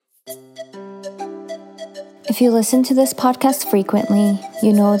If you listen to this podcast frequently,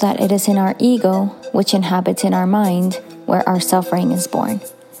 you know that it is in our ego, which inhabits in our mind, where our suffering is born.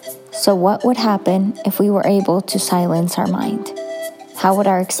 So what would happen if we were able to silence our mind? How would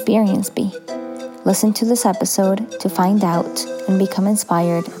our experience be? Listen to this episode to find out and become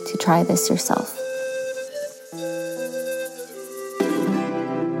inspired to try this yourself.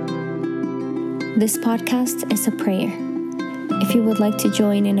 This podcast is a prayer. If you would like to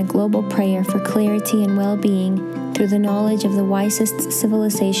join in a global prayer for clarity and well-being through the knowledge of the wisest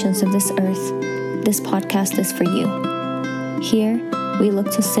civilizations of this earth, this podcast is for you. Here, we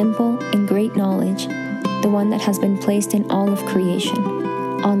look to simple and great knowledge, the one that has been placed in all of creation,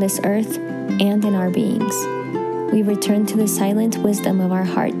 on this earth and in our beings. We return to the silent wisdom of our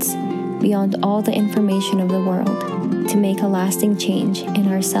hearts, beyond all the information of the world, to make a lasting change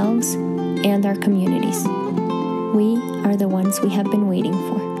in ourselves and our communities. We are the ones we have been waiting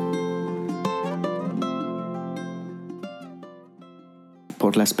for.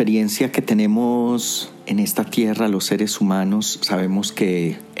 Por la experiencia que tenemos en esta tierra, los seres humanos, sabemos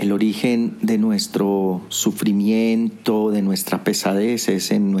que el origen de nuestro sufrimiento, de nuestra pesadez, es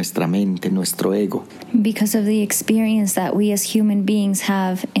en nuestra mente, nuestro ego. Because of the experience that we as human beings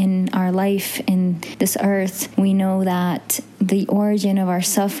have in our life in this earth, we know that the origin of our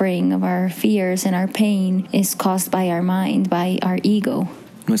suffering, of our fears and our pain is caused by our mind, by our ego.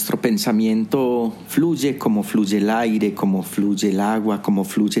 Nuestro pensamiento fluye como fluye el aire, como fluye el agua, como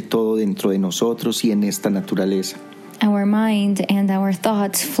fluye todo dentro de nosotros y en esta naturaleza. Our mind and our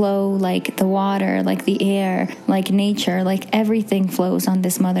thoughts flow like the water, like the air, like nature, like everything flows on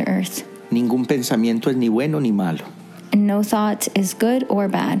this Mother Earth. Ningún pensamiento es ni bueno ni malo. And no thought is good or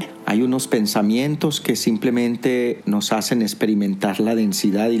bad. Hay unos pensamientos que simplemente nos hacen experimentar la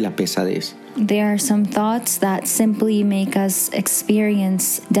densidad y la pesadez. There are some thoughts that simply make us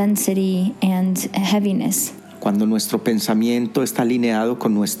experience density and heaviness. Cuando nuestro pensamiento está alineado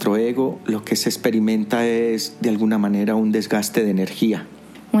con nuestro ego, lo que se experimenta es de alguna manera un desgaste de energía.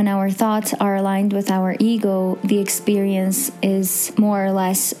 When our thoughts are aligned with our ego, the experience is more or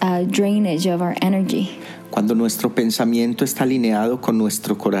less a drainage of our energy. Cuando nuestro pensamiento está alineado con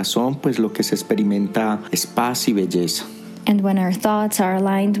nuestro corazón, pues lo que se experimenta es paz y belleza. And when our thoughts are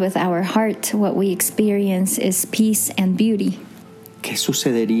aligned with our heart, what we experience is peace and beauty. ¿Qué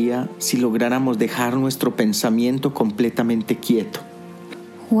sucedería si lográramos dejar nuestro pensamiento completamente quieto?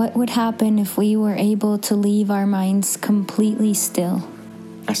 What would happen if we were able to leave our minds completely still?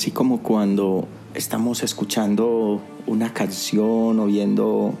 Así como cuando estamos escuchando una canción o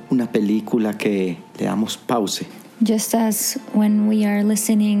viendo una película que le damos pause. Just as when we are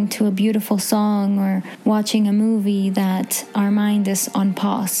listening to a beautiful song or watching a movie that our mind is on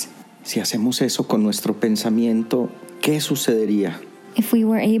pause. Si hacemos eso con nuestro pensamiento, ¿qué sucedería? If we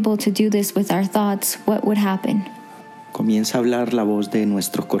were able to do this with our thoughts, what would happen? Comienza a hablar la voz de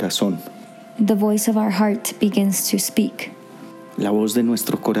nuestro corazón. The voice of our heart begins to speak. La voz de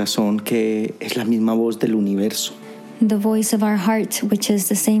nuestro corazón, que es la misma voz del universo. The voice of our heart, which is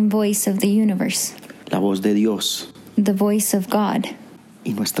the same voice of the universe. La voz de Dios. The voice of God.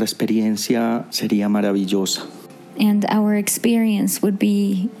 Y nuestra experiencia sería maravillosa. And our experience would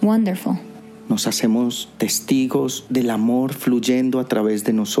be wonderful. Nos hacemos testigos del amor fluyendo a través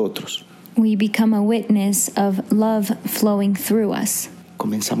de nosotros. We become a witness of love flowing through us.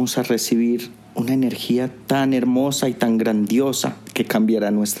 Comenzamos a recibir una energía tan hermosa y tan grandiosa que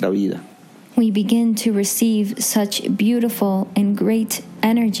cambiará nuestra vida. We begin to receive such beautiful and great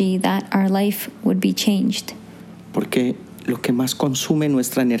energy that our life would be changed. Porque lo que más consume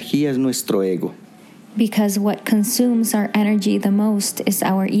nuestra energía es nuestro ego. Because what consumes our energy the most is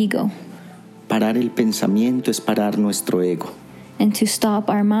our ego. Parar el pensamiento es parar nuestro ego. And to stop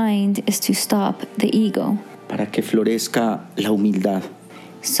our mind is to stop the ego. Para que florezca la humildad.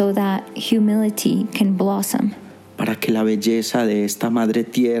 So that humility can blossom. Para que la belleza de esta madre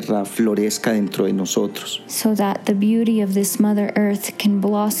tierra florezca dentro de nosotros. So that the beauty of this Mother Earth can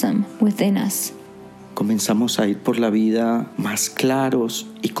blossom within us. Comenzamos a ir por la vida más claros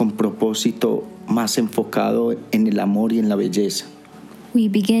y con propósito más enfocado en el amor y en la belleza. We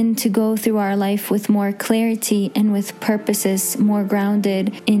begin to go through our life with more clarity and with purposes more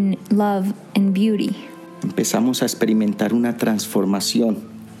grounded in love and beauty. Empezamos a experimentar una transformación.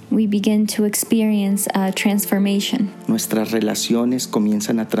 We begin to experience a transformation. Nuestras relaciones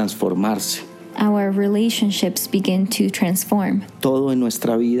comienzan a transformarse. Our relationships begin to transform. Todo en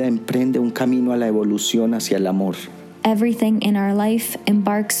nuestra vida emprende un camino a la evolución hacia el amor. Everything in our life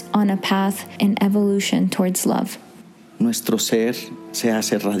embarks on a path in evolution towards love. Nuestro ser se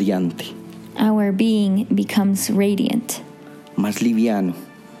hace radiante. Our being becomes radiant. Más liviano.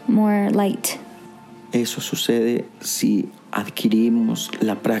 more light. Eso sucede si adquirimos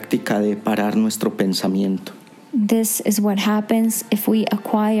la práctica de parar nuestro pensamiento. This is what happens if we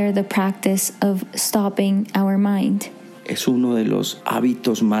acquire the practice of stopping our mind. Es uno de los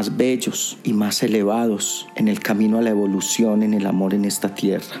hábitos más bellos y más elevados en el camino a la evolución en el amor en esta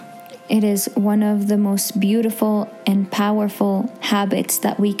tierra. It is one of the most beautiful and powerful habits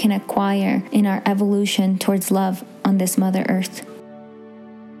that we can acquire in our evolution towards love on this Mother Earth.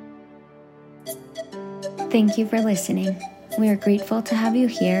 Thank you for listening. We are grateful to have you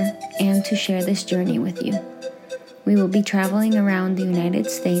here and to share this journey with you. We will be traveling around the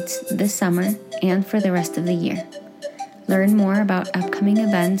United States this summer and for the rest of the year. Learn more about upcoming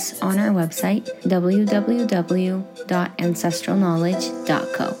events on our website,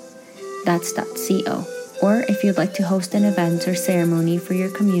 www.ancestralknowledge.co. That's .co. Or if you'd like to host an event or ceremony for your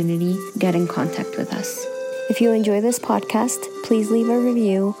community, get in contact with us. If you enjoy this podcast, please leave a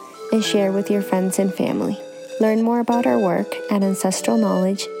review and share with your friends and family. Learn more about our work at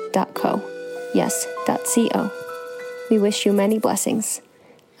ancestralknowledge.co. Yes, .co. We wish you many blessings.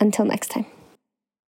 Until next time.